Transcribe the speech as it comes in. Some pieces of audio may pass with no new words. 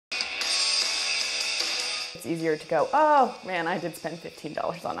It's easier to go, oh man, I did spend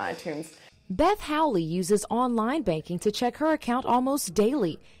 $15 on iTunes. Beth Howley uses online banking to check her account almost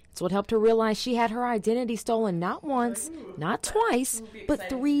daily. It's what helped her realize she had her identity stolen not once, not twice, but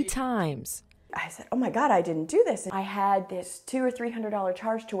 3 times. I said, oh my God, I didn't do this. I had this $200 or $300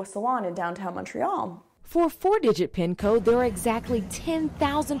 charge to a salon in downtown Montreal. For a 4-digit PIN code, there are exactly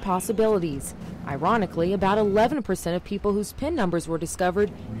 10,000 possibilities. Ironically, about 11% of people whose PIN numbers were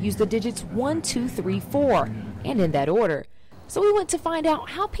discovered used the digits 1, 2, 3, 4, and in that order. So we went to find out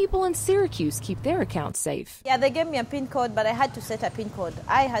how people in Syracuse keep their accounts safe. Yeah, they gave me a PIN code, but I had to set a PIN code.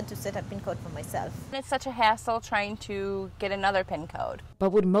 I had to set a PIN code for myself. It's such a hassle trying to get another PIN code.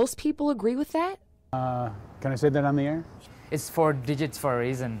 But would most people agree with that? Can I say that on the air? It's 4 digits for a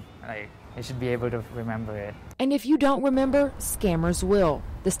reason. Like, I should be able to remember it. And if you don't remember, scammers will.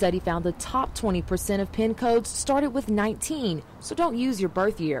 The study found the top 20% of PIN codes started with 19, so don't use your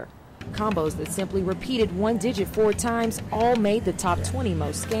birth year. Combos that simply repeated 1 digit 4 times all made the top 20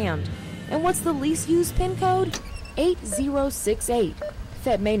 most scammed. And what's the least used PIN code? 8068.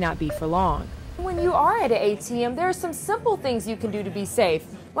 That may not be for long. When you are at an ATM, there are some simple things you can do to be safe.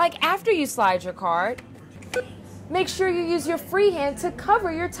 Like after you slide your card, make sure you use your free hand to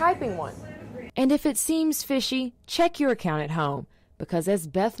cover your typing one. And if it seems fishy, check your account at home, because as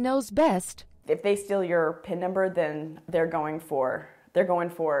Beth knows best, If they steal your PIN number, then they're going for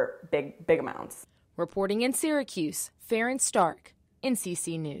big amounts. reporting in Syracuse, Farron Stark,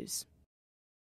 NCC News.